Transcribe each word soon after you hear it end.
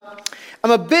I'm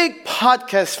a big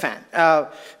podcast fan.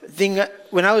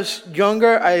 When I was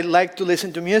younger, I liked to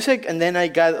listen to music, and then I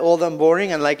got old and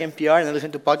boring and like NPR, and I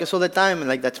listen to podcasts all the time, and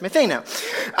like that's my thing now.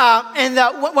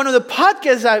 One of the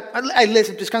podcasts I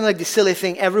listen to is kind of like this silly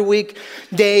thing. Every week,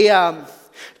 they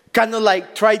kind of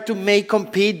like try to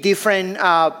compete different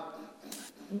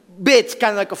bits,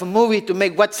 kind of like of a movie, to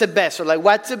make what's the best. Or like,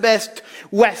 what's the best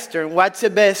Western? What's the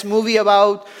best movie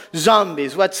about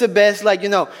zombies? What's the best,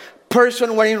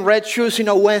 person wearing red shoes in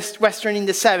a Western in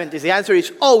the 70s? The answer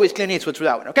is always Clint Eastwood through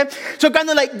that one, okay? So kind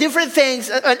of like different things.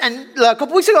 And a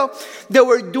couple weeks ago, they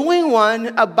were doing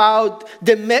one about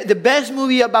the best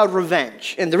movie about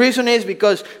revenge. And the reason is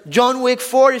because John Wick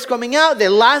 4 is coming out, the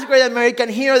last great American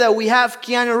hero that we have,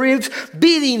 Keanu Reeves,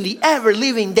 beating the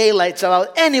ever-living daylights about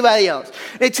anybody else.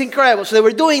 It's incredible. So they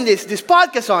were doing this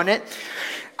podcast on it.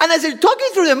 And as they're talking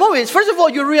through the movies, first of all,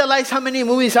 you realize how many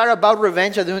movies are about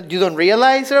revenge that you don't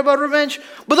realize they're about revenge.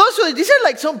 But also, these are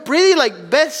like some pretty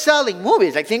best-selling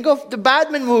movies. Like, think of the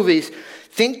Batman movies.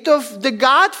 Think of The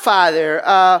Godfather.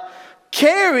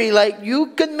 Carrie,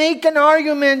 you could make an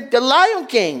argument. The Lion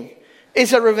King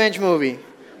is a revenge movie.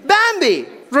 Bambi,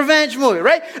 revenge movie,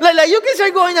 right? You can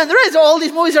start going down the list. All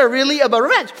these movies are really about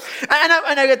revenge.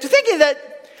 And I got to thinking that,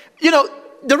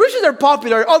 the reason they're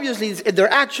popular, obviously, they're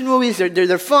action movies,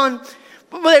 they're fun.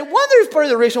 But I wonder if part of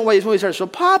the reason why these movies are so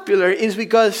popular is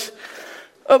because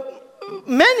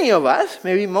many of us,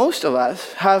 maybe most of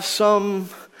us, have some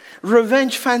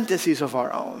revenge fantasies of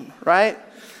our own, right?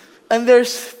 And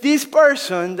there's this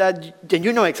person that, and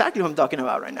you know exactly who I'm talking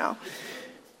about right now,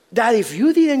 that if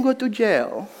you didn't go to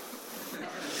jail,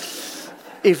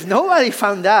 if nobody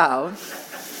found out,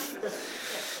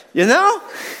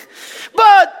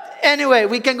 But anyway,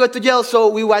 we can go to jail, so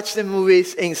we watch the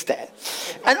movies instead.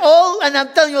 And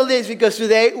I'm telling you all this because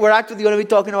today we're actually going to be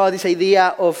talking about this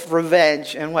idea of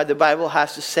revenge and what the Bible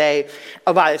has to say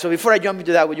about it. So before I jump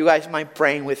into that, would you guys mind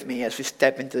praying with me as we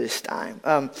step into this time?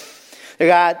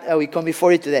 God, we come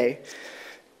before you today,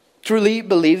 truly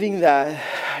believing that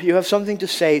you have something to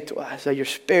say to us, that your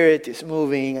Spirit is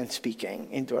moving and speaking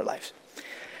into our lives.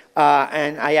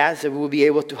 And I ask that we will be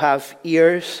able to have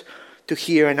ears to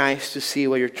hear and eyes to see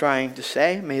what you're trying to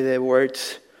say. May the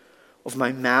words of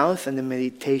my mouth and the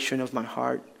meditation of my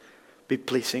heart be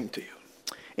pleasing to you.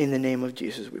 In the name of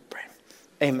Jesus we pray.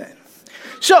 Amen.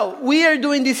 So we are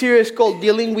doing this series called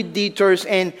Dealing with Detours,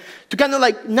 and to kind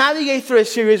of navigate through a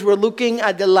series, we're looking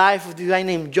at the life of this guy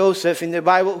named Joseph in the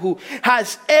Bible, who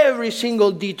has every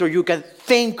single detour you can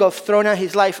think of thrown at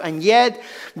his life, and yet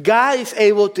God is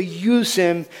able to use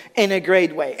him in a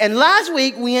great way. And last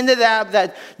week we ended up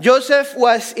that Joseph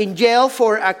was in jail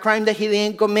for a crime that he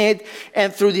didn't commit,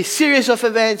 and through this series of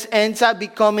events ends up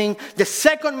becoming the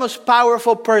second most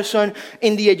powerful person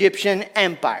in the Egyptian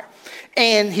empire.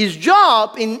 And his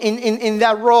job in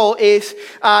that role is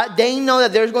they know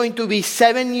that there's going to be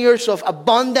 7 years of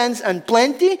abundance and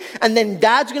plenty, and then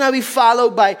that's going to be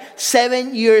followed by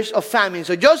 7 years of famine.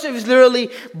 So Joseph is literally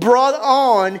brought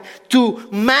on to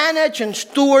manage and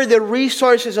steward the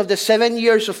resources of the 7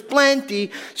 years of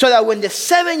plenty, so that when the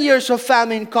 7 years of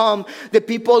famine come, the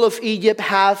people of Egypt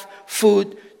have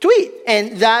food to eat.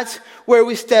 And that's where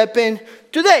we step in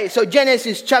today. So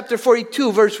Genesis chapter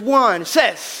 42 verse 1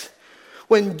 says,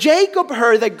 when Jacob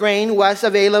heard that grain was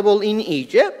available in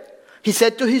Egypt, he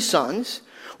said to his sons,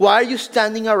 why are you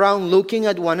standing around looking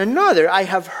at one another? I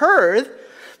have heard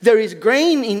there is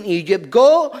grain in Egypt.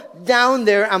 Go down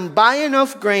there and buy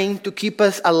enough grain to keep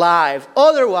us alive.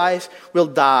 Otherwise, we'll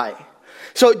die.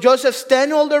 So Joseph's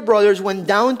 10 older brothers went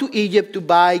down to Egypt to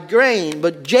buy grain.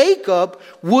 But Jacob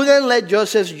wouldn't let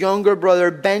Joseph's younger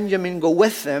brother Benjamin go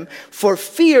with them for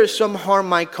fear some harm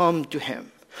might come to him.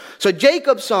 So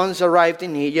Jacob's sons arrived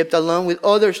in Egypt along with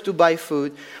others to buy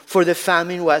food, for the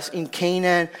famine was in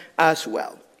Canaan as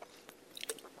well.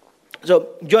 So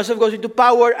Joseph goes into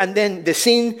power, and then the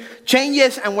scene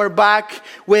changes, and we're back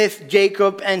with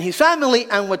Jacob and his family.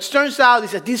 And what turns out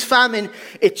is that this famine,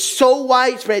 it's so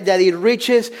widespread that it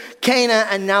reaches Canaan,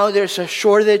 and now there's a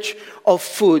shortage of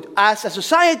food. As a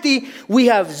society, we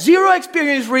have zero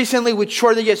experience recently with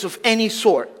shortages of any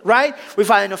sort, right? We've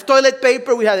had enough toilet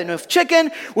paper, we had enough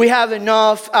chicken, we have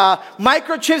enough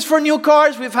microchips for new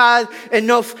cars, we've had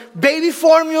enough baby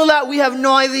formula. We have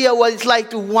no idea what it's like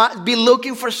to be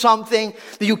looking for something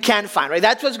that you can't find, right?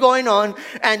 That's what's going on.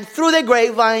 And through the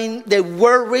grapevine, the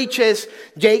word reaches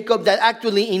Jacob that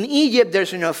actually in Egypt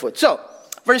there's enough food. So,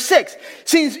 verse 6,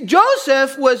 since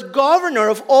Joseph was governor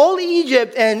of all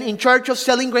Egypt and in charge of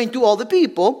selling grain to all the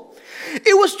people,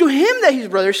 it was to him that his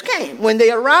brothers came. When they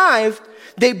arrived,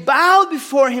 they bowed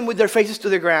before him with their faces to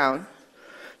the ground.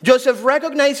 Joseph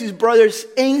recognized his brothers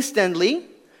instantly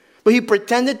But he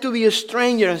pretended to be a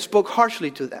stranger and spoke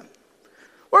harshly to them.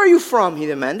 Where are you from? He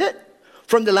demanded.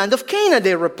 From the land of Canaan,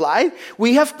 they replied.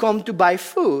 We have come to buy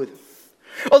food.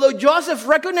 Although Joseph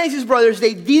recognized his brothers,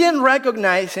 they didn't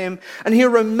recognize him. And he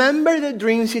remembered the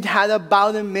dreams he'd had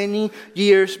about them many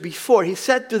years before. He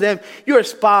said to them, "You're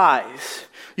spies.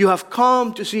 You have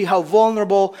come to see how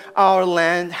vulnerable our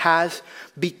land has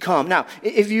become." Now,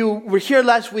 if you were here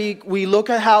last week, we look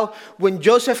at how when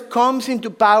Joseph comes into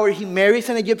power, he marries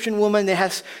an Egyptian woman that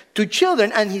has 2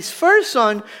 children. And his first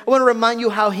son, I want to remind you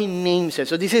how he names it.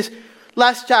 So this is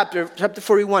last chapter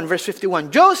 41, verse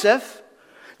 51. Joseph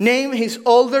named his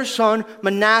older son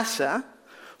Manasseh,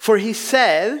 for he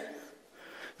said,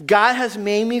 "God has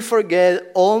made me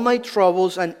forget all my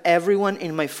troubles and everyone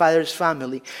in my father's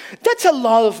family." That's a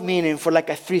lot of meaning for like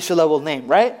a 3-syllable name,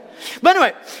 right? But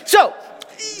anyway, so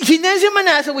he names him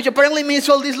Manasseh, which apparently means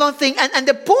all this long thing. And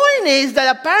the point is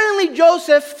that apparently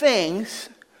Joseph thinks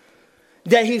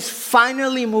that he's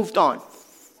finally moved on.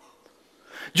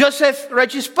 Joseph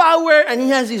reaches power and he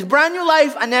has this brand new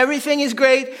life and everything is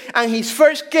great. And his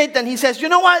first kid, and he says, "You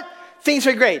know what? Things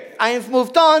are great. I have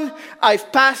moved on.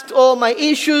 I've passed all my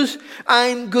issues.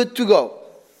 I'm good to go."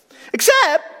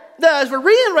 Except that as we're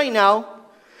reading right now,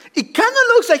 it kind of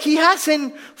looks like he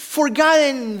hasn't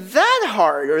forgotten that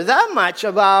hard or that much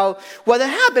about what had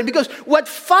happened. Because what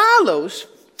follows,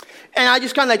 and I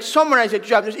just kind of like summarize the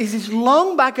chapters, is this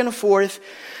long back and forth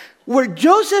where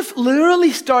Joseph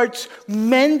literally starts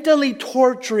mentally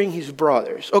torturing his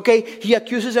brothers, okay? He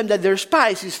accuses them that they're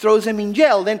spies. He throws them in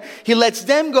jail. Then he lets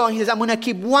them go and he says, "I'm going to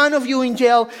keep one of you in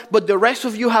jail, but the rest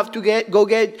of you have to go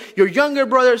get your younger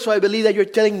brother, so I believe that you're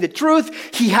telling the truth."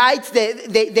 He hides,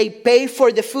 they pay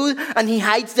for the food, and he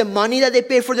hides the money that they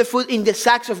pay for the food in the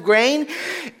sacks of grain.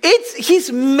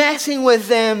 He's messing with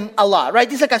them a lot,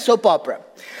 right? It's like a soap opera.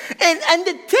 And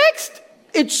the text,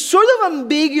 it's sort of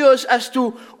ambiguous as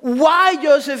to why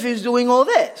Joseph is doing all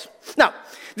this. Now,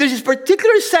 there's this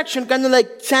particular section kind of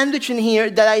like sandwiched in here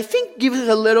that I think gives us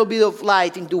a little bit of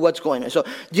light into what's going on. So,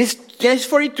 Genesis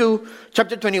 42,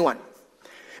 chapter 21.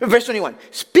 Verse 21.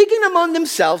 Speaking among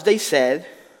themselves, they said,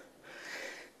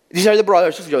 these are the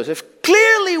brothers of Joseph,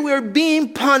 "Clearly we're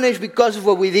being punished because of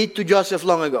what we did to Joseph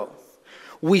long ago.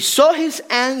 We saw his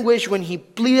anguish when he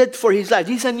pleaded for his life."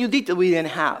 This is a new detail we didn't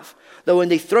have. That when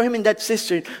they throw him in that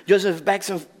cistern, Joseph begs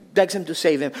him to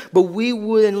save him. But we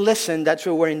wouldn't listen. That's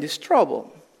why we're in this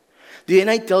trouble. "Didn't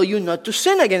I tell you not to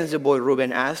sin against the boy?"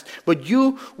 Reuben asked. "But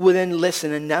you wouldn't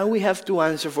listen, and now we have to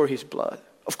answer for his blood."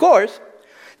 Of course,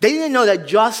 they didn't know that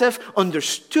Joseph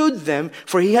understood them,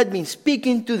 for he had been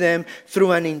speaking to them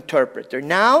through an interpreter.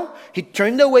 Now, he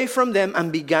turned away from them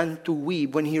and began to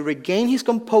weep. When he regained his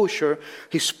composure,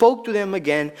 he spoke to them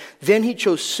again. Then he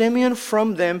chose Simeon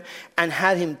from them and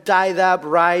had him tied up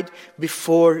right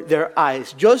before their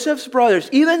eyes. Joseph's brothers,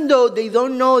 even though they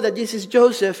don't know that this is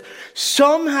Joseph,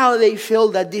 somehow they feel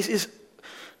that this is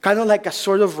kind of like a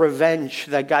sort of revenge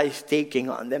that God is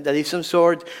taking on them, that is some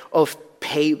sort of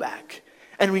payback.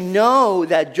 And we know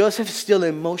that Joseph is still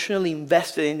emotionally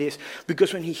invested in this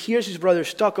because when he hears his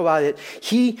brothers talk about it,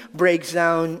 he breaks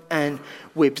down and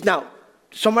weeps. Now,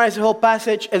 summarize the whole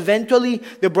passage. Eventually,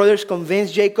 the brothers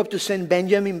convince Jacob to send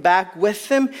Benjamin back with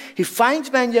them. He finds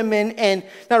Benjamin, and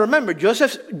now remember,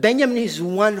 Benjamin is his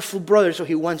wonderful brother, so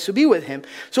he wants to be with him.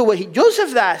 So what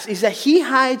Joseph does is that he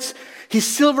hides his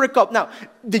silver cup. Now,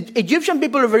 the Egyptian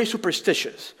people are very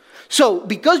superstitious. So,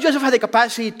 because Joseph had the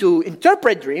capacity to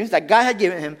interpret dreams that God had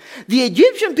given him, the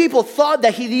Egyptian people thought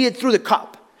that he did it through the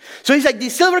cup. So it's like the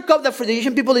silver cup that for the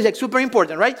Egyptian people is like super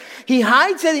important, right? He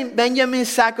hides it in Benjamin's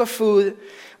sack of food,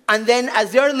 and then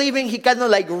as they're leaving, he kind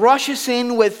of like rushes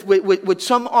in with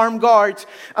some armed guards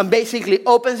and basically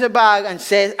opens the bag and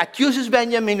accuses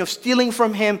Benjamin of stealing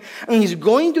from him, and he's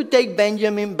going to take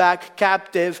Benjamin back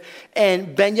captive,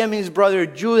 and Benjamin's brother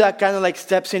Judah kind of like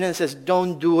steps in and says,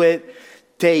 "Don't do it.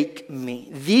 Take me."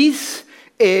 This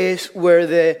is where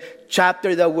the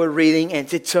chapter that we're reading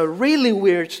ends. It's a really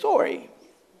weird story.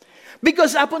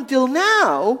 Because up until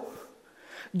now,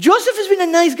 Joseph has been a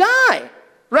nice guy,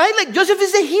 right? Like Joseph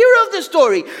is the hero of the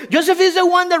story. Joseph is the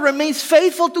one that remains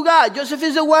faithful to God. Joseph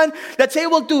is the one that's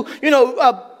able to,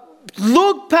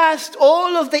 look past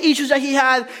all of the issues that he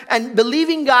had and believe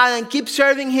in God and keep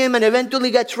serving him, and eventually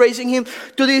God's raising him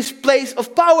to this place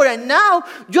of power. And now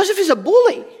Joseph is a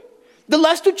bully. The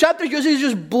last 2 chapters, Joseph is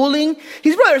just bullying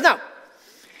his brothers. Now,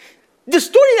 the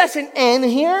story doesn't end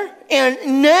here.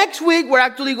 And next week, we're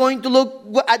actually going to look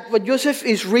at what Joseph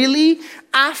is really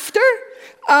after.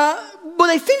 But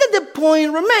I think that the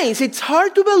point remains. It's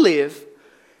hard to believe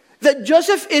that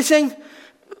Joseph isn't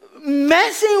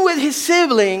messing with his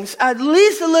siblings at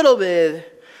least a little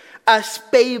bit as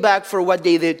payback for what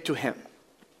they did to him.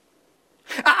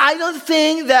 I don't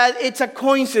think that it's a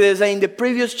coincidence that in the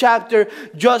previous chapter,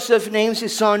 Joseph names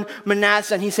his son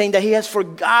Manasseh, and he's saying that he has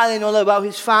forgotten all about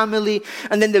his family.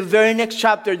 And then the very next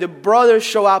chapter, the brothers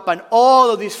show up, and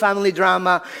all of this family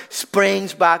drama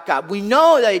springs back up. We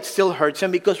know that it still hurts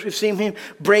him because we've seen him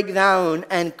break down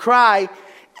and cry.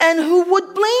 And who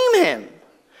would blame him?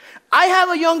 I have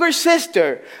a younger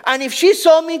sister, and if she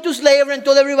sold me to slavery and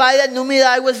told everybody that knew me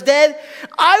that I was dead,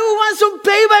 I would want some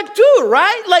payback too,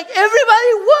 right? Like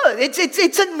everybody would.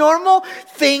 It's a normal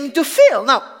thing to feel.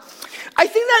 Now, I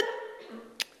think that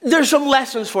there's some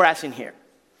lessons for us in here.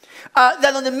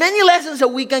 That on the many lessons that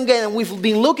we can get, and we've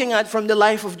been looking at from the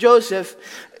life of Joseph,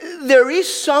 there is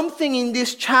something in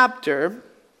this chapter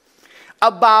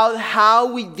about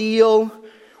how we deal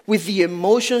with the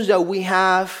emotions that we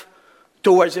have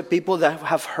towards the people that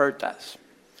have hurt us.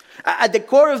 At the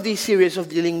core of this series of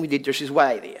dealing with Detours is what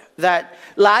idea? That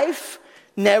life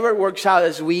never works out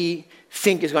as we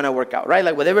think it's going to work out, right?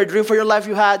 Like whatever dream for your life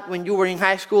you had when you were in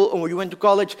high school or when you went to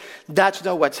college, that's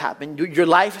not what's happened. Your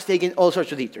life has taken all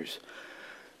sorts of detours.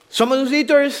 Some of those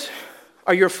detours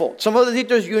are your fault. Some of the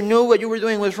detours, you knew what you were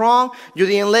doing was wrong, you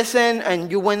didn't listen,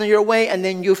 and you went on your way, and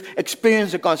then you've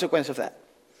experienced the consequence of that.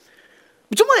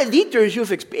 But some of the detours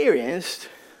you've experienced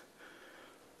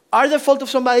are the fault of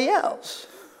somebody else.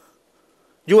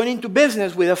 You went into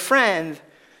business with a friend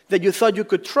that you thought you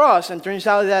could trust, and turns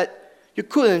out that you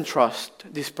couldn't trust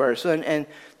this person, and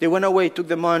they went away, took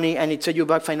the money, and it set you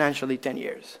back financially 10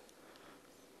 years.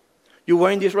 You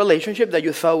were in this relationship that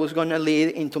you thought was going to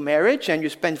lead into marriage, and you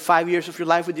spent 5 years of your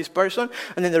life with this person,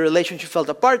 and then the relationship fell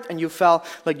apart, and you felt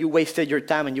like you wasted your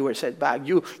time and you were set back.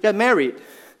 You got married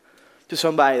to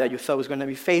somebody that you thought was going to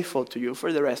be faithful to you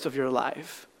for the rest of your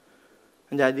life.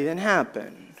 And that didn't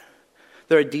happen.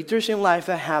 There are detours in life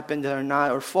that happen that are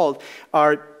not our fault,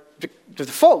 are the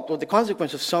fault or the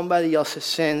consequence of somebody else's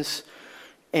sins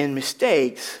and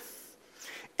mistakes.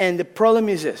 And the problem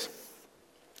is this.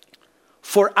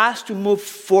 For us to move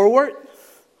forward,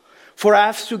 for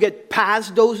us to get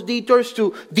past those detours,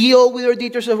 to deal with our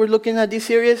detours that we're looking at this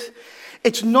series,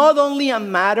 it's not only a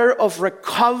matter of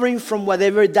recovering from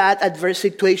whatever that adverse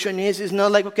situation is. It's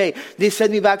not like, okay, this set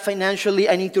me back financially.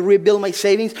 I need to rebuild my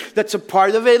savings. That's a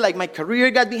part of it. Like my career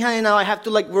got behind and now I have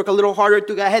to like work a little harder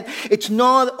to get ahead. It's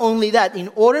not only that. In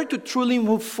order to truly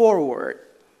move forward,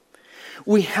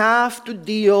 we have to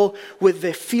deal with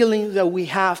the feelings that we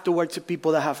have towards the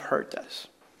people that have hurt us.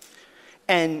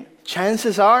 And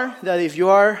chances are that if you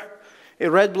are a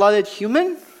red-blooded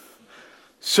human,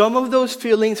 some of those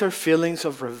feelings are feelings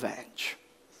of revenge.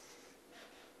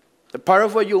 The part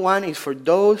of what you want is for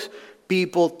those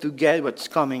people to get what's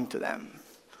coming to them.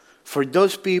 For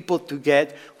those people to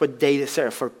get what they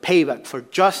deserve. For payback, for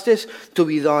justice to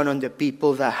be done on the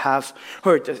people that have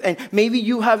hurt us. And maybe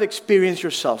you have experienced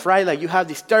yourself, right? Like you have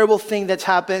this terrible thing that's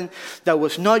happened that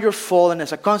was not your fault. And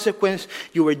as a consequence,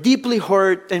 you were deeply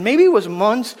hurt. And maybe it was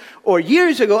months or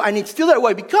years ago. And it's still that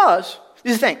way because,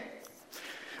 this is the thing.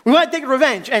 We want to take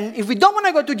revenge. And if we don't want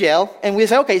to go to jail, and we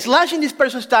say, okay, slashing this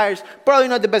person's tires, probably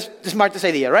not the smartest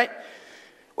idea, right?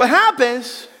 What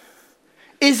happens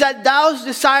is that those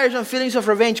desires and feelings of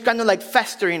revenge kind of like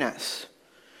fester in us.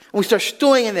 We start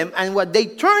stewing in them. And what they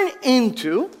turn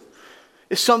into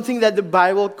is something that the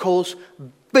Bible calls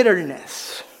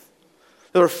bitterness.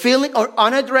 There are feeling or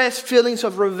unaddressed feelings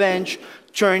of revenge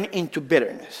turn into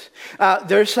bitterness.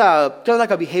 There's kind of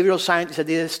like a behavioral scientist that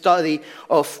did a study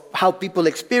of how people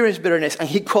experience bitterness, and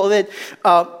he called it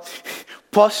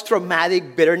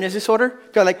post-traumatic bitterness disorder,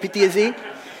 kind of like PTSD.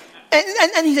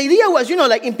 And his idea was,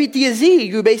 like in PTSD,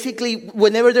 you basically,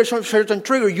 whenever there's a certain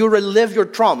trigger, you relive your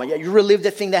trauma. Yeah, you relive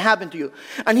the thing that happened to you.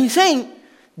 And he's saying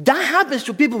that happens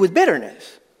to people with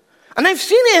bitterness. And I've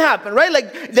seen it happen, right?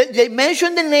 Like they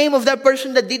mention the name of that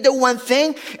person that did the one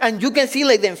thing, and you can see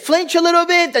like them flinch a little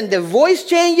bit, and the voice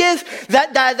changes.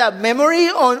 That memory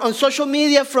on social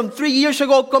media from 3 years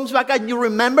ago comes back, and you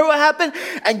remember what happened,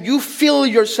 and you feel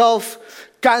yourself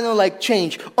kind of like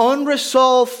change.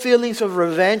 Unresolved feelings of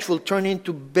revenge will turn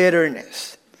into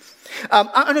bitterness. I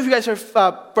don't know if you guys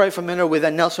are probably familiar with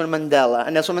Nelson Mandela.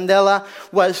 And Nelson Mandela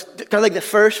was kind of like the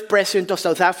first president of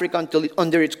South Africa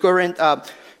under its current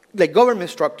government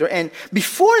structure. And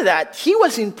before that, he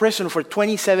was in prison for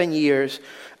 27 years,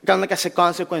 kind of like as a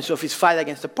consequence of his fight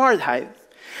against apartheid.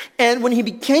 And when he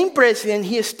became president,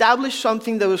 he established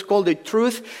something that was called the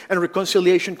Truth and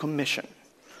Reconciliation Commission.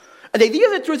 And the idea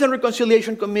of the Truth and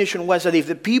Reconciliation Commission was that if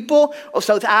the people of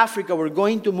South Africa were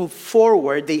going to move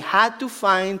forward, they had to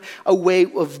find a way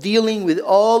of dealing with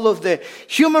all of the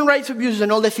human rights abuses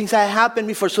and all the things that had happened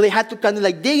before. So they had to kind of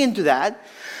like dig into that.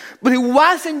 But it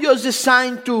wasn't just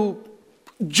designed to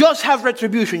just have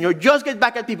retribution or just get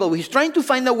back at people. He's trying to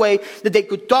find a way that they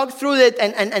could talk through it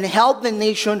and help the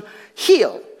nation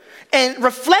heal. And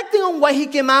reflecting on why he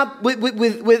came up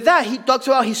with that, he talks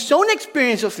about his own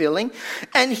experience of healing.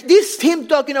 And this is him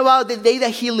talking about the day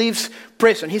that he leaves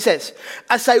prison. He says,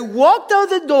 as I walked out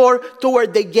the door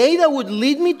toward the gate that would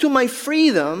lead me to my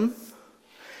freedom,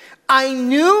 I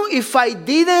knew if I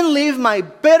didn't leave my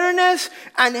bitterness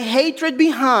and hatred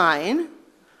behind,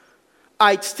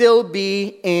 I'd still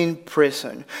be in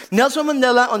prison. Nelson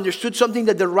Mandela understood something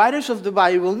that the writers of the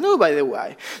Bible knew, by the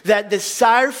way, that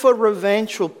desire for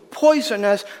revenge will poison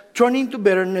us, turn into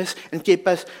bitterness, and keep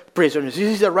us prisoners. This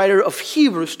is the writer of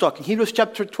Hebrews talking. Hebrews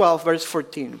chapter 12, verse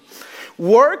 14.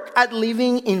 Work at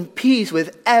living in peace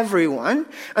with everyone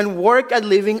and work at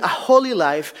living a holy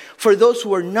life, for those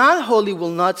who are not holy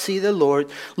will not see the Lord.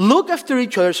 Look after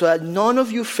each other so that none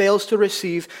of you fails to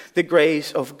receive the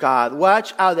grace of God.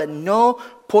 Watch out that no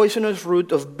poisonous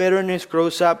root of bitterness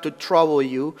grows up to trouble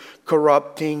you,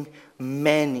 corrupting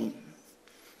many.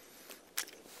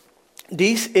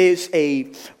 This is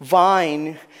a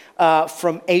vine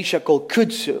from Asia called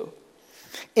kudzu.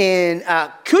 And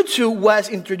kudzu was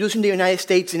introduced in the United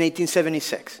States in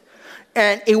 1876.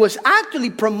 And it was actually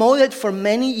promoted for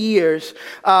many years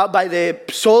by the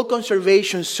Soil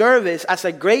Conservation Service as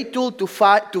a great tool to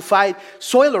fight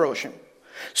soil erosion.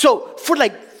 So for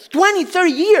like 20,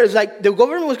 30 years, like the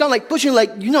government was kind of like pushing,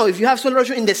 like, you know, if you have soil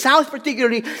erosion in the South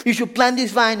particularly, you should plant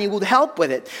this vine, it would help with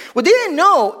it. What they didn't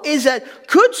know is that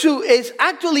kudzu is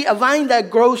actually a vine that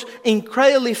grows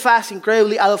incredibly fast,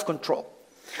 incredibly out of control.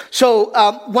 So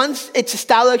once it's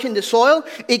established in the soil,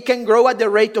 it can grow at the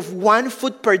rate of 1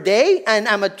 foot per day, and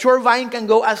a mature vine can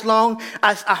go as long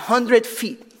as 100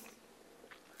 feet.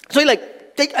 So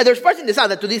there's parts in the South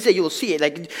that to this day you will see it.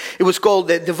 Like it was called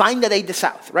the vine that ate the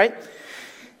South, right?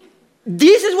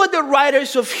 This is what the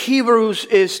writers of Hebrews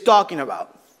is talking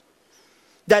about.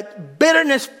 That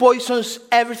bitterness poisons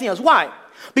everything else. Why?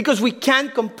 Because we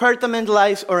can't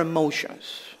compartmentalize our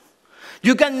emotions.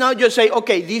 You cannot just say,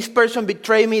 okay, this person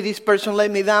betrayed me, this person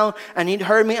let me down, and it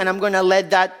hurt me, and I'm going to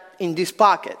let that in this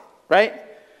pocket, right?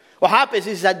 What happens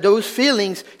is that those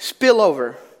feelings spill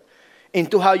over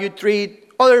into how you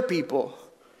treat other people,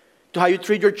 to how you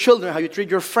treat your children, how you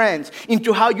treat your friends,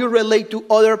 into how you relate to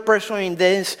other person in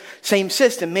this same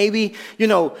system. Maybe, you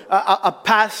know, a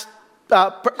past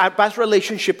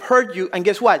relationship hurt you, and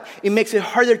guess what? It makes it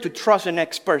harder to trust the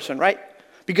next person, right?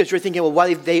 Because you're thinking, well, what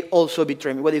if they also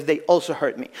betray me? What if they also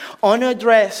hurt me?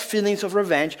 Unaddressed feelings of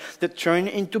revenge that turn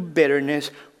into bitterness,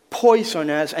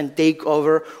 poison us, and take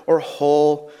over our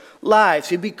whole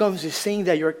lives. It becomes this thing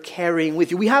that you're carrying with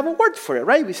you. We have a word for it,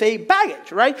 right? We say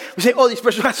baggage, right? We say, oh, this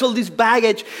person has all this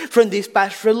baggage from this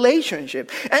past relationship.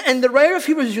 And the writer of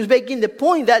Hebrews is just making the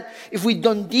point that if we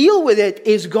don't deal with it,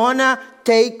 it's gonna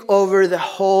take over the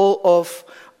whole of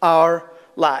our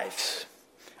lives.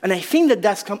 And I think that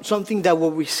that's something that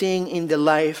what we're seeing in the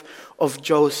life of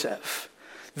Joseph.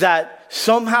 That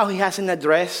somehow he hasn't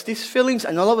addressed these feelings,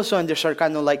 and all of a sudden they start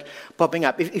kind of like popping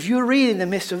up. If you read in the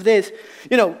midst of this,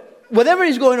 you know, whatever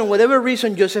is going on, whatever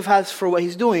reason Joseph has for what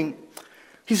he's doing,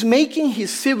 he's making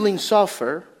his siblings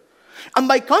suffer. And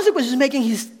by consequence, he's making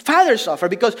his father suffer,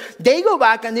 because they go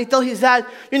back and they tell his dad,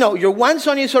 you know, your one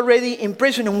son is already in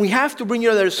prison and we have to bring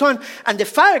your other son. And the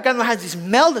father kind of has this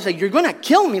melt that's like, you're going to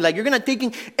kill me. Like, you're going to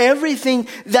take everything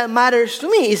that matters to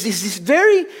me. It's this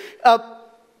very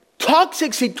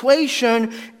toxic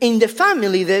situation in the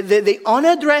family. The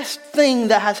unaddressed thing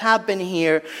that has happened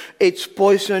here, it's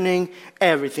poisoning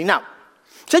everything. Now,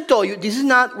 so I told you, this is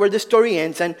not where the story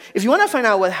ends. And if you want to find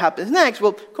out what happens next,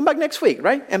 well, come back next week,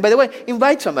 right? And by the way,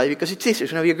 invite somebody, because it's Easter.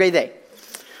 It's going to be a great day.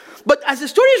 But as the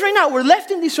story is right now, we're left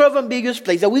in this sort of ambiguous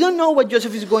place that we don't know what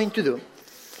Joseph is going to do.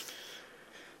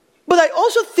 But I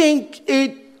also think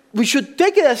we should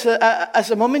take it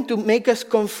as a moment to make us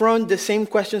confront the same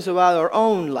questions about our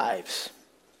own lives.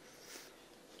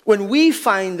 When we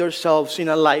find ourselves in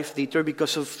a life detour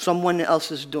because of someone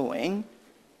else's doing,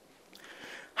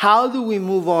 how do we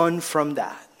move on from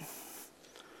that?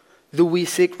 Do we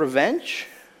seek revenge?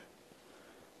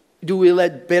 Do we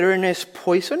let bitterness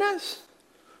poison us?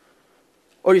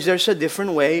 Or is there a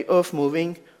different way of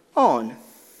moving on?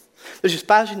 There's this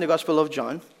passage in the Gospel of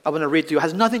John I want to read to you. It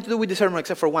has nothing to do with the sermon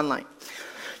except for one line.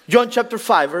 John chapter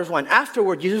 5, verse 1.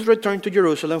 Afterward, Jesus returned to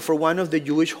Jerusalem for one of the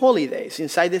Jewish holidays.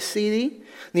 Inside the city,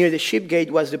 near the sheep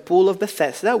gate, was the pool of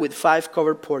Bethesda with 5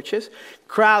 covered porches.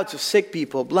 Crowds of sick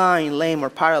people, blind, lame, or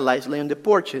paralyzed, lay on the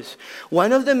porches.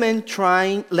 One of the men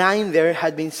lying there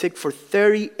had been sick for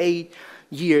 38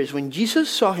 years. When Jesus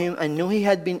saw him and knew he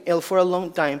had been ill for a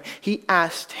long time, he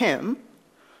asked him,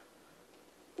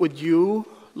 would you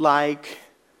like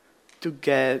to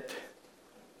get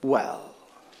well?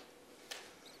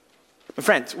 My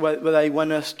friends, what I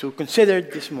want us to consider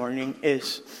this morning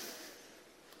is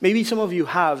maybe some of you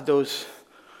have those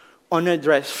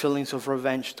unaddressed feelings of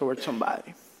revenge towards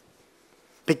somebody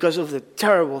because of the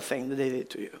terrible thing that they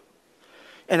did to you.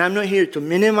 And I'm not here to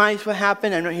minimize what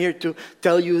happened. I'm not here to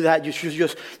tell you that you should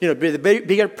just, be the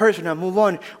bigger person and move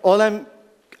on. All I'm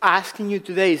asking you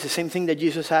today is the same thing that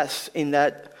Jesus asked in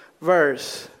that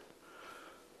verse.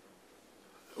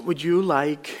 Would you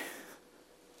like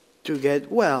to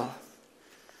get well?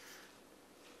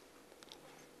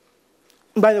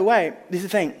 By the way, this is the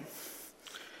thing.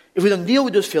 If we don't deal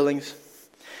with those feelings,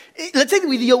 let's say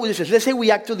we deal with this. Let's say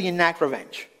we actually enact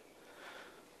revenge.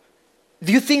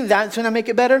 Do you think that's going to make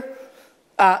it better?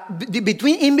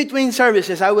 In between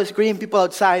services, I was greeting people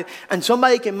outside, and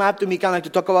somebody came up to me kind of like to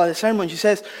talk about the sermon. She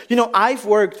says, I've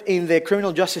worked in the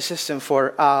criminal justice system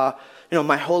for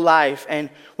my whole life, and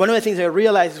one of the things I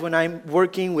realized is when I'm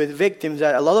working with victims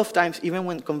that a lot of times, even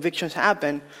when convictions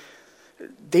happen,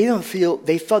 they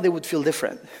thought they would feel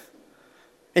different.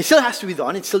 It still has to be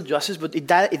done. It's still justice, but it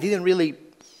didn't really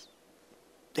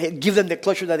give them the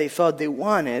closure that they thought they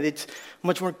wanted. It's a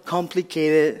much more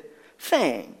complicated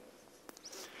thing.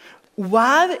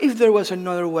 What if there was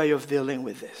another way of dealing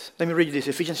with this? Let me read you this.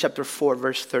 Ephesians chapter 4,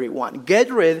 verse 31. Get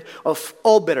rid of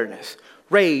all bitterness,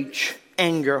 rage,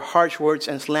 anger, harsh words,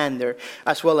 and slander,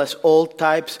 as well as all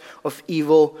types of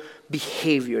evil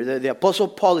behavior. The Apostle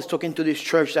Paul is talking to this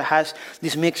church that has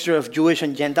this mixture of Jewish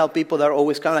and Gentile people that are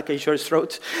always kind of like in short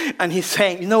throats. And he's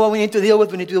saying, you know what we need to deal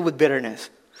with? We need to deal with bitterness.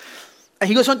 And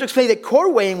he goes on to explain the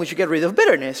core way in which you get rid of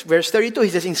bitterness. Verse 32, he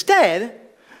says, instead,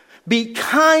 be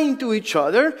kind to each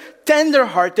other,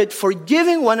 tender-hearted,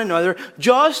 forgiving one another,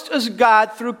 just as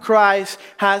God through Christ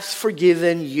has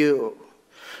forgiven you.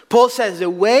 Paul says the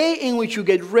way in which you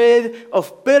get rid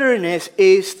of bitterness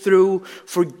is through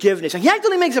forgiveness. And he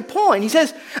actually makes a point. He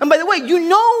says, and by the way,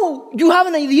 you have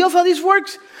an idea of how this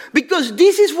works? Because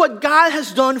this is what God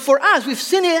has done for us. We've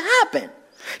seen it happen.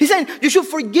 He's saying you should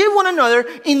forgive one another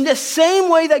in the same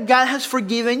way that God has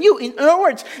forgiven you. In other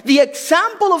words, the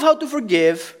example of how to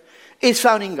forgive is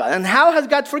found in God. And how has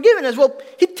God forgiven us? Well,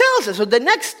 he tells us. So the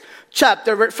next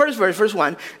chapter, first verse, verse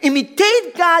 1,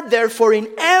 imitate God, therefore, in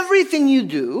everything you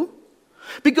do,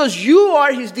 because you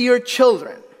are his dear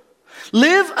children.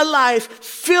 Live a life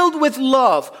filled with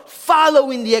love,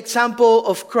 following the example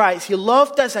of Christ. He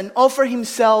loved us and offered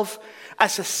himself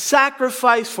as a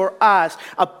sacrifice for us,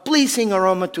 a pleasing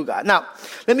aroma to God. Now,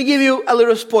 let me give you a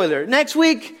little spoiler. Next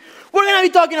week, we're going to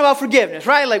be talking about forgiveness,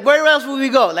 right? Like, where else would we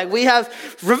go? Like, we have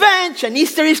revenge, and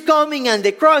Easter is coming, and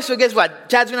the cross. So guess what?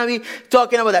 Chad's going to be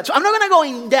talking about that. So I'm not going to go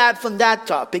in depth on that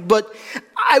topic, but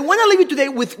I want to leave you today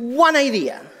with one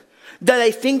idea that I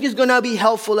think is going to be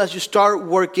helpful as you start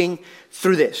working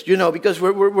through this. Because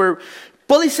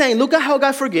Paul is saying, look at how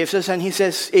God forgives us, and he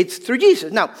says it's through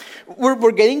Jesus. Now,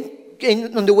 we're getting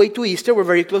on the way to Easter. We're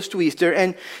very close to Easter,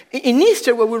 and in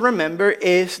Easter, what we remember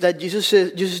is that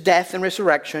Jesus' death and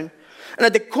resurrection. And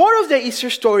at the core of the Easter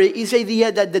story is the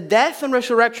idea that the death and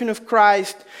resurrection of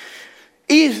Christ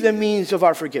is the means of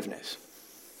our forgiveness.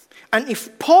 And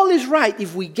if Paul is right,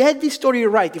 if we get this story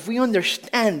right, if we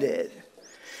understand it,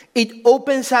 it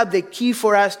opens up the key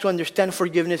for us to understand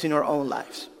forgiveness in our own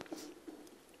lives.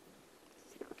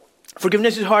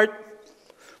 Forgiveness is hard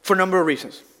for a number of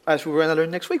reasons, as we're going to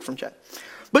learn next week from Chad.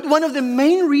 But one of the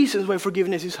main reasons why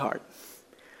forgiveness is hard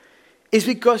is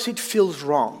because it feels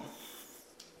wrong.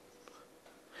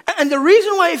 And the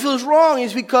reason why it feels wrong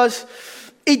is because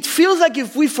it feels like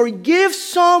if we forgive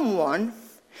someone,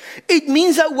 it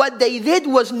means that what they did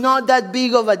was not that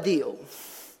big of a deal.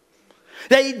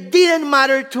 That it didn't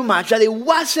matter too much, that it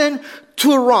wasn't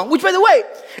too wrong. Which, by the way,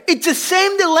 it's the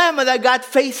same dilemma that God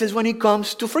faces when it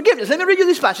comes to forgiveness. Let me read you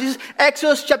this passage. This is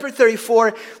Exodus chapter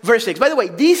 34, verse 6. By the way,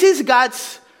 this is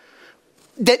God's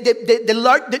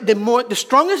the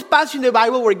strongest passage in the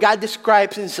Bible where God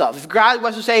describes himself. If God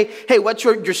was to say, hey, what's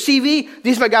your CV?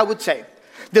 This is what God would say.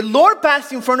 The Lord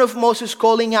passed in front of Moses,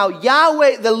 calling out,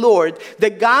 Yahweh the Lord,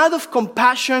 the God of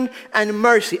compassion and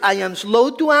mercy. I am slow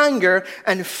to anger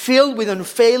and filled with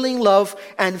unfailing love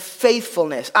and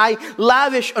faithfulness. I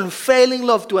lavish unfailing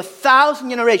love to 1,000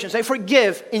 generations. I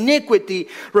forgive iniquity,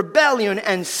 rebellion,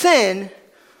 and sin,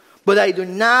 but I do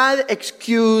not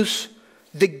excuse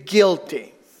the guilty.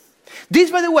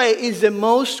 This, by the way, is the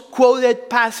most quoted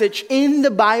passage in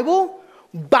the Bible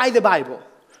by the Bible.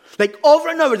 Like over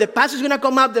and over, the passage is going to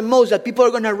come up the most that people are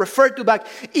going to refer to back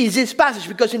is this passage.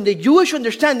 Because in the Jewish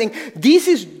understanding, this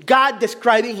is God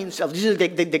describing himself. This is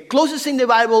the closest thing the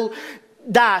Bible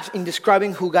does in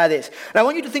describing who God is. And I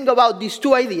want you to think about these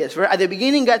two ideas. Right? At the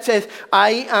beginning, God says,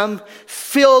 I am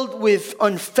filled with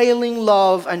unfailing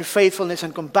love and faithfulness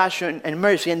and compassion and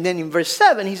mercy. And then in verse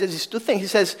 7, he says these two things. He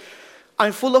says,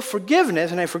 I'm full of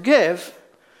forgiveness and I forgive.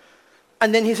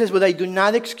 And then he says, but I do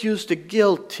not excuse the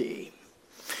guilty.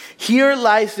 Here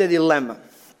lies the dilemma.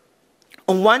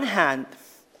 On one hand,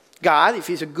 God, if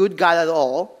he's a good God at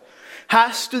all,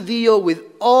 has to deal with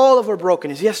all of our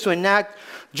brokenness. He has to enact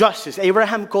justice.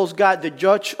 Abraham calls God the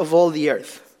judge of all the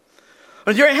earth.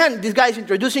 On the other hand, this guy is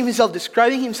introducing himself,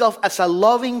 describing himself as a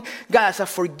loving God, as a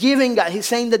forgiving God. He's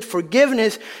saying that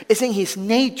forgiveness is in his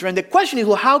nature. And the question is,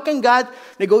 well, how can God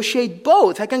negotiate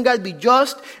both? How can God be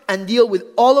just and deal with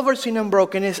all of our sin and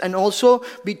brokenness and also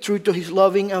be true to his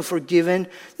loving and forgiving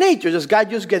nature? Does God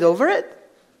just get over it?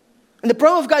 And the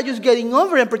problem of God just getting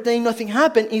over it and pretending nothing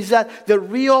happened is that the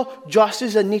real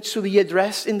justice that needs to be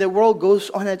addressed in the world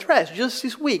goes unaddressed. Just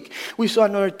this week, we saw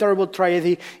another terrible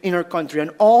tragedy in our country.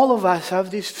 And all of us have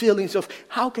these feelings of,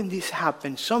 how can this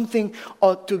happen? Something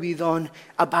ought to be done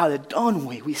about it, don't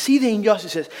we? We see the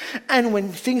injustices. And when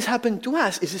things happen to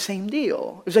us, it's the same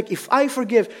deal. It's like, if I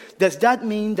forgive, does that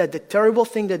mean that the terrible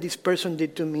thing that this person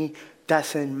did to me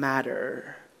doesn't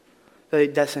matter? That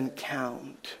it doesn't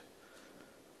count?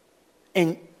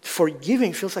 And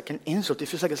forgiving feels like an insult. It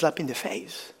feels like a slap in the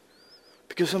face.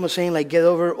 Because someone's saying, like, get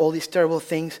over all these terrible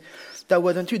things that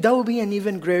were done to you. That would be an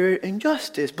even greater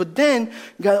injustice. But then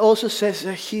God also says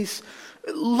that he's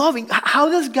loving. How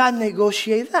does God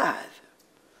negotiate that?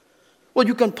 Well,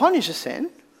 you can punish a sin.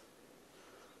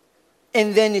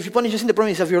 And then if you punish a sin, the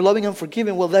problem is if you're loving and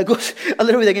forgiving, well, that goes a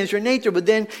little bit against your nature. But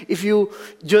then if you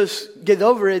just get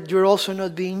over it, you're also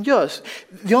not being just.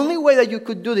 The only way that you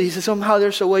could do this is somehow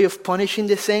there's a way of punishing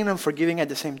the sin and forgiving at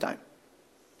the same time.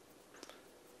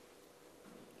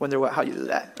 Wonder how you do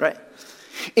that, right?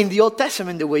 In the Old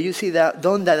Testament, the way you see that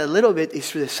done that a little bit is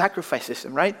through the sacrifice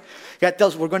system, right? God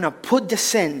tells we're going to put the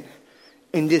sin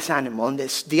in this animal. And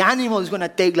the animal is going to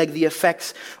take like the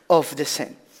effects of the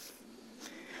sin.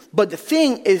 But the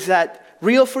thing is that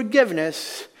real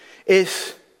forgiveness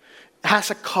has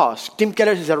a cost. Tim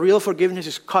Keller says that real forgiveness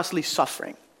is costly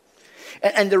suffering.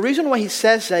 And the reason why he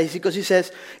says that is because he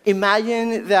says,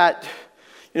 imagine that,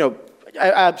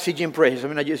 I see Jim pray, so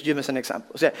I'm going to use Jim as an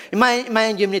example. So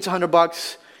imagine Jim needs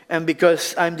 $100, and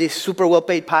because I'm this super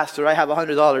well-paid pastor, I have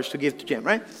 $100 to give to Jim,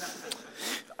 right?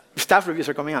 Staff reviews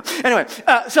are coming up. Anyway,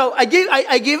 so I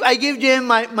give Jim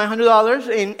my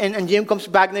 $100, and Jim comes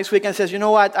back next week and says, you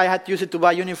know what? I had to use it to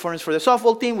buy uniforms for the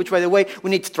softball team, which, by the way,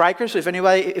 we need strikers. So if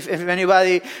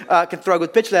anybody can throw a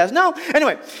good pitch, let us know.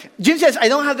 Anyway, Jim says, I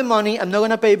don't have the money. I'm not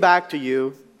going to pay back to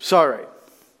you. Sorry.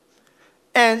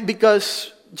 And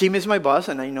because Jim is my boss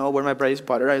and I know where my bread is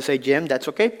buttered, I say, Jim, that's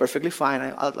okay. Perfectly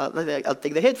fine. I'll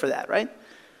take the hit for that, right?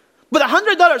 But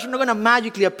 $100 are not going to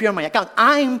magically appear on my account.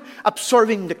 I'm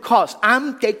absorbing the cost.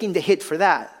 I'm taking the hit for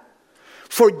that.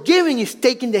 Forgiving is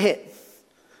taking the hit.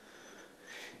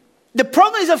 The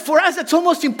problem is that for us, that's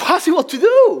almost impossible to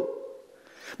do.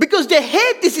 Because the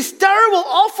hit is this terrible,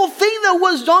 awful thing that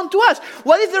was done to us.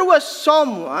 What if there was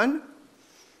someone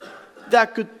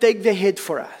that could take the hit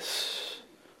for us?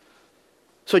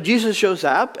 So Jesus shows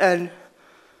up and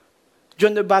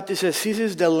John the Baptist says, this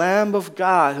is the Lamb of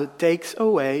God who takes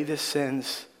away the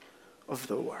sins of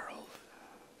the world.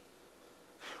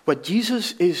 What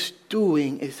Jesus is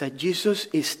doing is that Jesus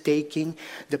is taking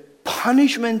the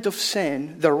punishment of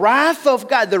sin, the wrath of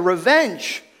God, the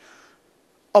revenge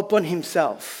upon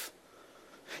himself.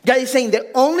 God is saying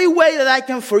the only way that I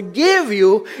can forgive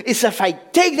you is if I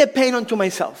take the pain onto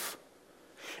myself.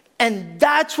 And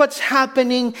that's what's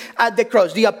happening at the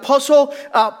cross. The apostle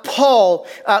Paul,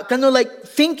 kind of like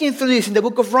thinking through this in the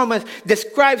book of Romans,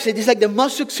 describes it. It's like the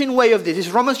most succinct way of this. It's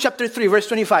Romans chapter 3, verse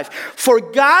 25. For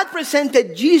God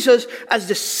presented Jesus as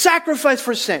the sacrifice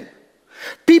for sin.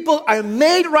 People are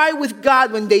made right with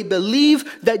God when they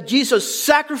believe that Jesus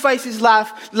sacrificed his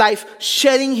life,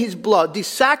 shedding his blood. This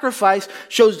sacrifice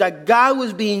shows that God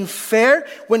was being fair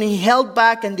when he held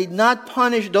back and did not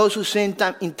punish those who sinned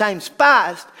in times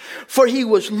past. For he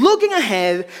was looking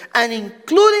ahead and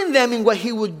including them in what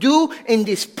he would do in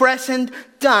this present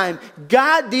time.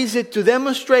 God did it to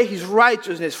demonstrate his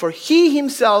righteousness. For he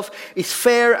himself is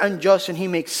fair and just, and he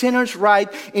makes sinners right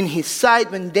in his sight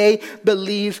when they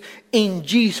believe in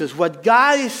Jesus. What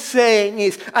God is saying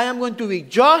is, I am going to be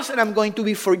just and I'm going to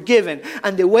be forgiven.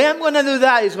 And the way I'm going to do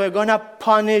that is we're going to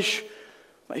punish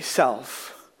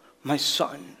myself, my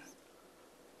son.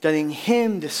 That in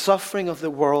him the suffering of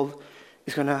the world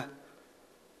is going to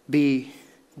be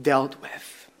dealt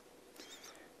with.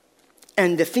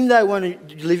 And the thing that I want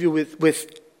to leave you with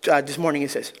this morning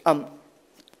is this.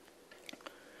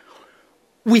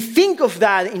 we think of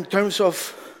that in terms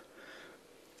of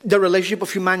the relationship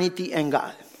of humanity and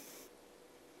God.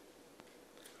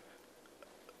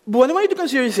 But what I want you to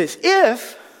consider is this.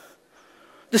 If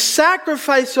the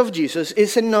sacrifice of Jesus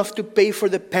is enough to pay for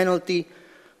the penalty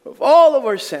of all of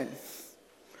our sin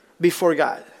before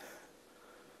God,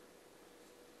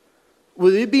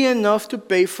 will it be enough to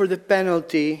pay for the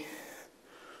penalty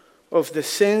of the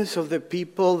sins of the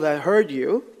people that hurt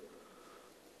you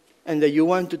and that you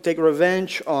want to take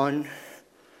revenge on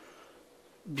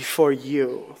before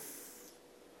you?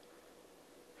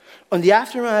 On the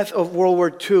aftermath of World War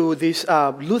II, this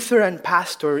Lutheran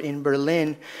pastor in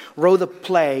Berlin wrote a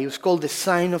play. It was called The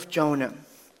Sign of Jonah.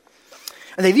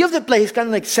 And the idea of the play is kind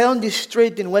of like set on this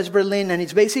street in West Berlin, and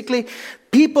it's basically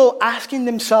people asking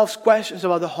themselves questions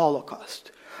about the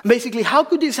Holocaust. Basically, how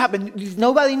could this happen?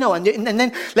 Nobody knows. And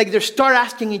then like they start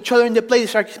asking each other in the play, they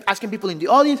start asking people in the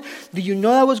audience, do you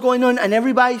know that was going on? And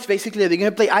everybody's basically at the beginning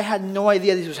of the play, I had no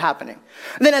idea this was happening.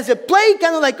 And then as the play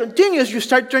kind of like continues, you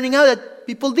start turning out that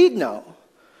people did know.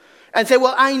 And say,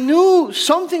 well, I knew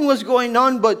something was going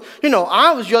on, but,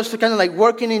 I was just kind of like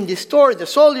working in this store. The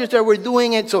soldiers that were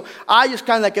doing it, so I just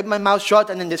kind of like kept my mouth shut.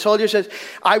 And then the soldier says,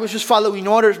 I was just following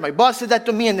orders. My boss said that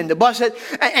to me, and then the boss said,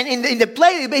 and in the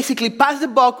play, they basically pass the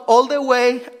buck all the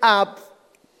way up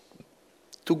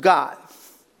to God.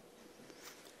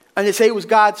 And they say it was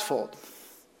God's fault.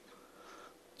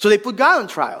 So they put God on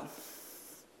trial.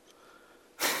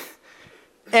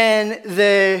 And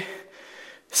the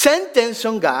sentence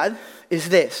on God is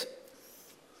this.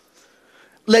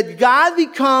 Let God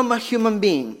become a human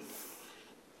being.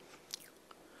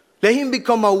 Let him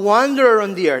become a wanderer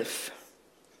on the earth.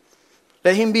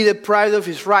 Let him be deprived of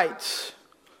his rights.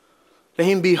 Let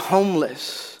him be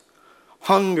homeless,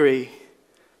 hungry,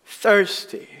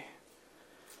 thirsty.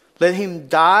 Let him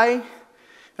die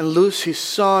and lose his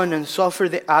son and suffer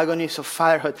the agonies of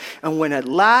fatherhood. And when at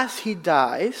last he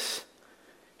dies,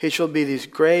 he shall be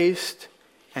disgraced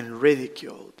and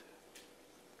ridiculed.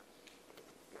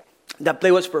 That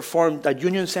play was performed at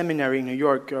Union Seminary in New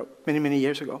York many, many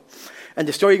years ago. And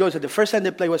the story goes that the first time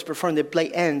the play was performed, the play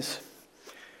ends,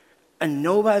 and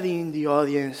nobody in the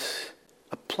audience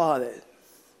applauded.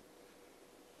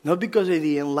 Not because they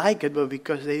didn't like it, but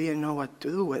because they didn't know what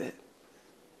to do with it.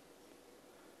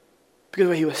 Because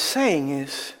what he was saying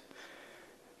is,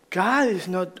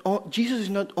 Jesus is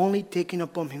not only taking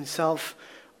upon himself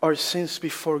our sins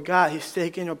before God, he's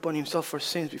taking upon himself our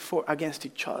sins against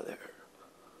each other.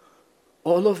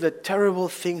 All of the terrible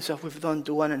things that we've done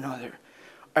to one another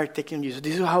are taken on Jesus.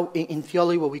 This is how, in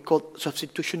theology, what we call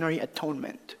substitutionary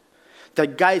atonement.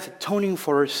 That God is atoning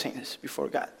for our sins before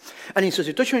God. And in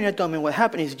substitutionary atonement, what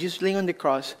happened is Jesus laying on the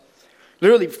cross,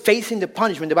 literally facing the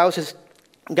punishment. The Bible says,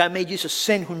 God made Jesus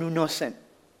sin who knew no sin.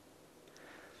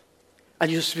 And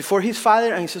Jesus before his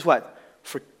Father, and he says what?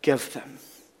 Forgive them.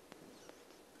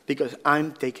 Because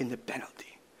I'm taking the penalty.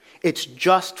 It's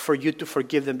just for you to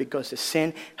forgive them because the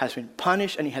sin has been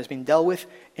punished and it has been dealt with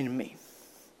in me.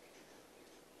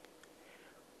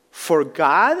 For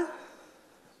God,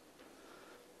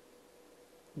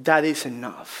 that is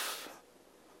enough.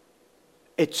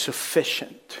 It's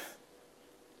sufficient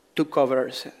to cover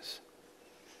our sins.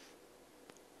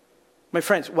 My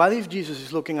friends, what if Jesus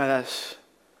is looking at us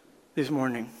this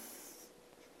morning,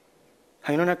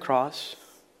 hanging on a cross,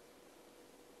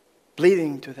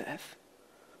 bleeding to death,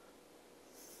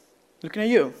 looking at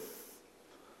you,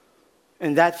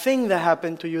 and that thing that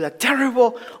happened to you, that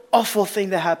terrible, awful thing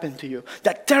that happened to you,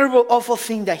 that terrible, awful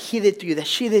thing that he did to you, that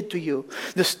she did to you,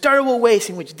 those terrible ways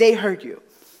in which they hurt you.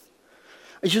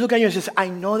 And you look at you and says, I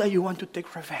know that you want to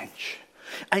take revenge.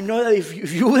 I know that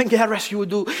if you wouldn't get arrested,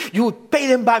 you would pay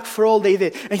them back for all they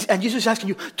did. And Jesus is asking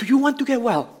you, do you want to get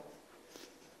well?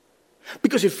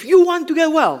 Because if you want to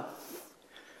get well,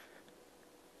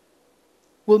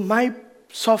 will my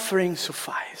suffering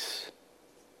suffice?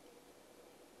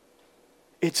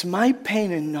 It's my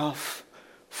pain enough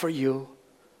for you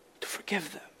to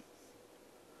forgive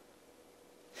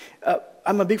them.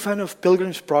 I'm a big fan of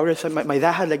Pilgrim's Progress. My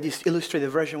dad had like this illustrated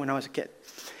version when I was a kid.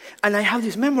 And I have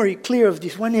this memory clear of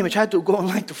this one image. I had to go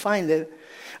online to find it.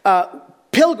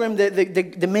 Pilgrim,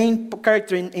 the main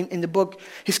character in the book,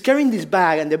 he's carrying this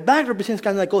bag, and the bag represents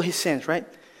kind of like all his sins, right?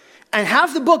 And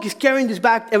half the book is carrying this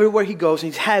bag everywhere he goes, and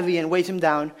it's heavy and weighs him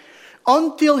down,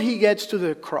 until he gets to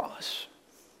the cross.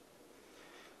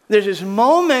 There's this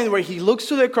moment where he looks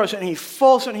to the cross and he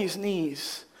falls on his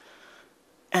knees,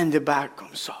 and the bag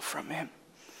comes off from him.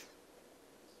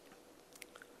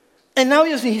 And now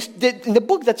you see, in the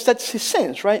book, that's his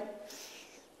sins, right?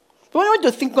 But what I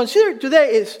want to consider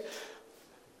today is,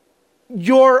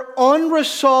 your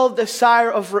unresolved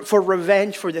desire for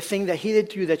revenge for the thing that he did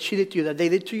to you, that she did to you, that they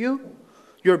did to you,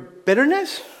 your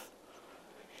bitterness,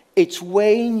 it's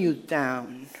weighing you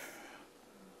down.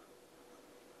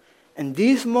 And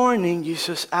this morning,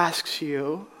 Jesus asks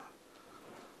you,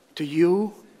 do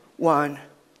you want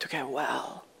to get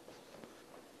well?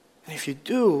 And if you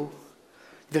do,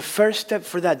 the first step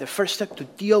for that, the first step to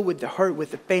deal with the hurt,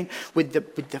 with the pain, with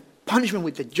the punishment,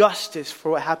 with the justice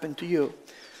for what happened to you,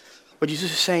 what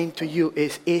Jesus is saying to you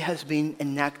is, it has been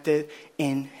enacted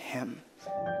in him.